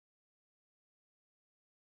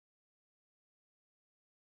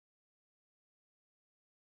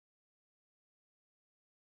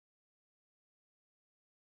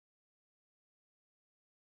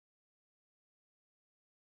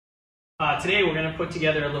Today we're going to put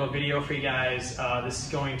together a little video for you guys. This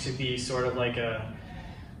is going to be sort of like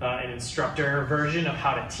an instructor version of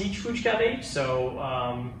how to teach Fuji Kata Dai Ichi.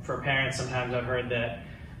 So for parents, sometimes I've heard that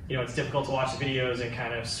it's difficult to watch the videos and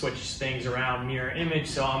kind of switch things around mirror image.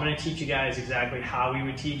 So I'm going to teach you guys exactly how we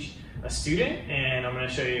would teach a student, and I'm going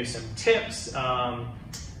to show you some tips and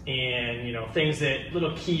things that,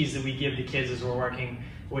 little keys that we give the kids as we're working,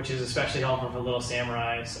 which is especially helpful for little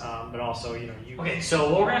samurais, but also, you. Okay, so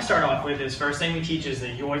what we're going to start off with is, first thing we teach is the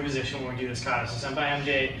yoi position when we do this kata. So Senpai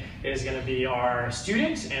MJ is going to be our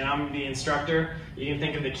student, and I'm the instructor. You can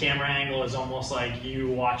think of the camera angle as almost like you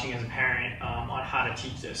watching as a parent on how to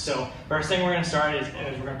teach this. So first thing we're going to start is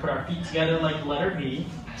we're going to put our feet together like the letter V.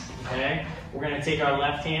 Okay, we're going to take our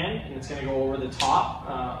left hand, and it's going to go over the top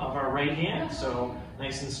of our right hand, so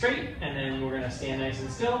nice and straight, and then we're going to stand nice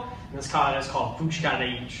and still. And this kata is called Fuji Kata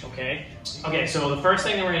Dai Ichi, okay? Okay, so the first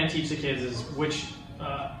thing that we're going to teach the kids is which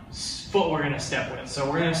foot we're going to step with. So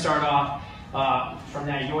we're going to start off from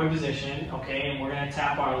that yoi position, okay, and we're going to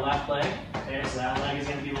tap our left leg, okay, so that leg is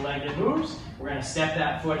going to be the leg that moves. We're going to step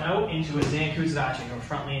that foot out into a Zanku's Dachi, or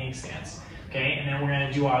front leaning stance, okay, and then we're going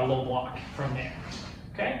to do our low block from there.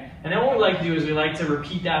 Okay? And then what we like to do is we like to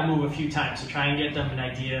repeat that move a few times to try and get them an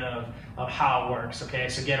idea of how it works, okay?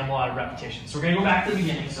 So get them a lot of repetition. So we're going to go back to the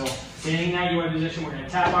beginning. So standing in that yoi position, we're going to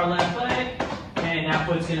tap our left leg, okay, and that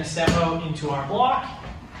foot's going to step out into our block,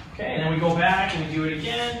 okay? And then we go back and we do it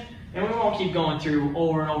again, and we won't keep going through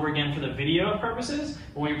over and over again for the video purposes,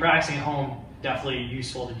 but when you're practicing at home, definitely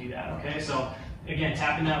useful to do that, okay? So again,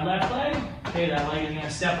 tapping that left leg, okay, that leg is going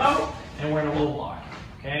to step out, and we're in a low block.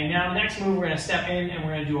 Okay, now next move, we're going to step in and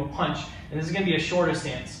we're going to do a punch. And this is going to be a shorter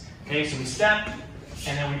stance. Okay, so we step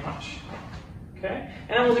and then we punch. Okay, and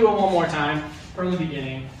then we'll do it one more time from the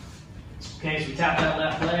beginning. Okay, so we tap that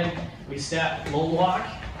left leg, we step, low block,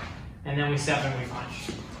 and then we step and we punch.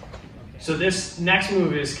 Okay. So this next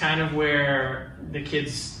move is kind of where the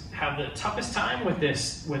kids have the toughest time with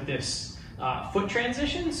this foot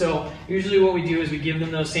transition. So usually what we do is we give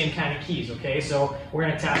them those same kind of keys, okay? So we're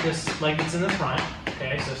going to tap this leg that's in the front,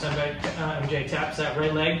 okay? So Senpai MJ taps that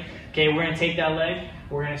right leg. Okay, we're going to take that leg,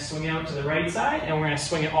 we're going to swing it out to the right side, and we're going to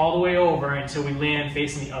swing it all the way over until we land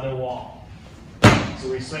facing the other wall. So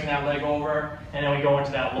we swing that leg over, and then we go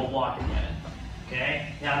into that low block again.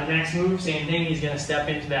 Okay, now the next move, same thing, he's going to step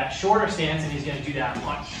into that shorter stance, and he's going to do that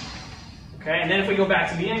punch. Okay, and then if we go back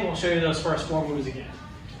to the beginning, we'll show you those first four moves again.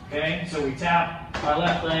 Okay, so we tap our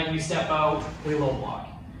left leg, we step out, we low block.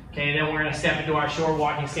 Okay, then we're going to step into our short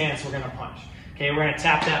walking stance, we're going to punch. Okay, we're going to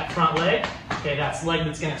tap that front leg. Okay, that's the leg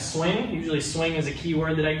that's going to swing. Usually swing is a key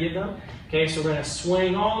word that I give them. Okay, so we're going to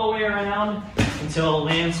swing all the way around until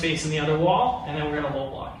it lands facing the other wall, and then we're going to low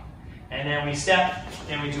block. And then we step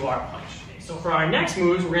and we do our punch. Okay, so for our next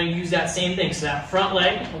moves, we're going to use that same thing. So that front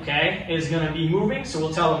leg, okay, is going to be moving. So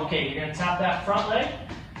we'll tell them, okay, you're going to tap that front leg.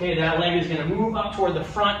 Okay, that leg is going to move up toward the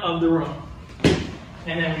front of the room.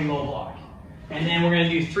 And then we low block. And then we're going to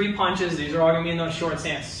do 3 punches. These are all going to be in those short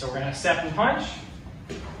stances. So we're going to step and punch,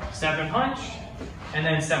 and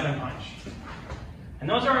then step and punch. And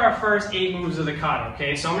those are our first 8 moves of the kata,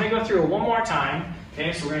 okay? So I'm going to go through it one more time.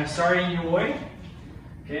 Okay, so we're going to start in yoi.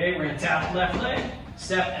 Okay, we're going to tap the left leg,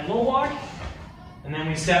 step and low block, and then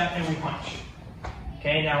we step and we punch.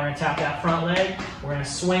 Okay, now we're going to tap that front leg, we're going to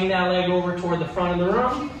swing that leg over toward the front of the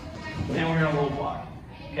room, and we're going to low block.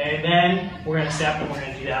 Okay, then we're going to step and we're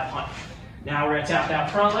going to do that punch. Now we're going to tap that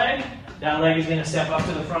front leg, that leg is going to step up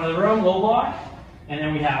to the front of the room, low block, and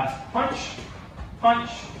then we have punch, punch,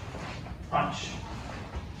 punch.